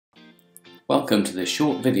Welcome to this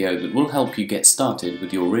short video that will help you get started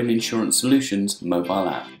with your Real Insurance Solutions mobile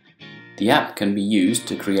app. The app can be used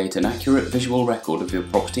to create an accurate visual record of your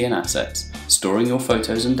property and assets, storing your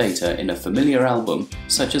photos and data in a familiar album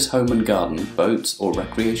such as home and garden, boats or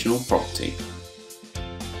recreational property.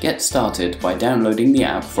 Get started by downloading the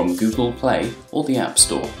app from Google Play or the App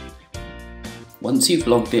Store. Once you've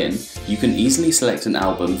logged in, you can easily select an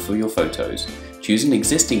album for your photos, choose an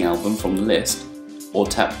existing album from the list, or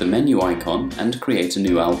tap the menu icon and create a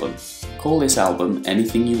new album. Call this album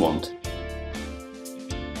anything you want.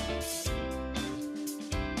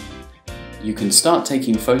 You can start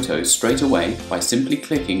taking photos straight away by simply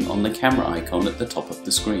clicking on the camera icon at the top of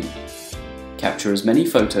the screen. Capture as many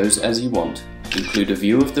photos as you want, include a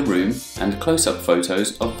view of the room and close-up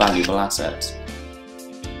photos of valuable assets.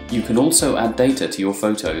 You can also add data to your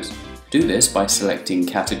photos. Do this by selecting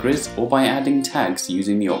categories or by adding tags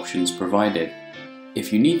using the options provided.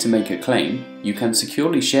 If you need to make a claim, you can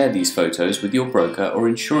securely share these photos with your broker or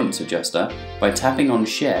insurance adjuster by tapping on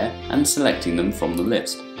Share and selecting them from the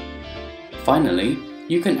list. Finally,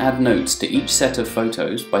 you can add notes to each set of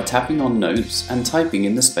photos by tapping on Notes and typing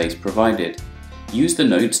in the space provided. Use the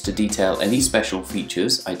notes to detail any special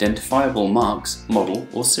features, identifiable marks, model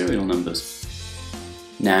or serial numbers.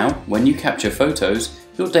 Now, when you capture photos,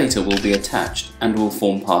 your data will be attached and will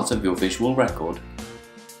form part of your visual record.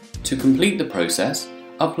 To complete the process,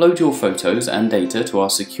 upload your photos and data to our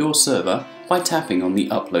secure server by tapping on the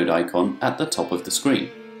upload icon at the top of the screen,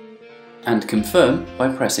 and confirm by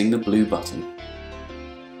pressing the blue button.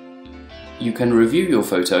 You can review your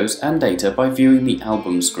photos and data by viewing the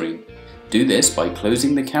album screen. Do this by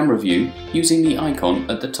closing the camera view using the icon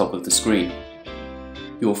at the top of the screen.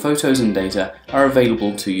 Your photos and data are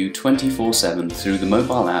available to you 24/7 through the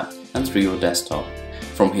mobile app and through your desktop.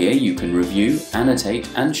 From here you can review, annotate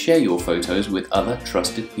and share your photos with other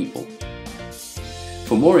trusted people.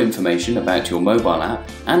 For more information about your mobile app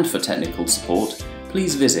and for technical support,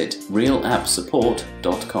 please visit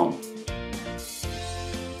realappsupport.com.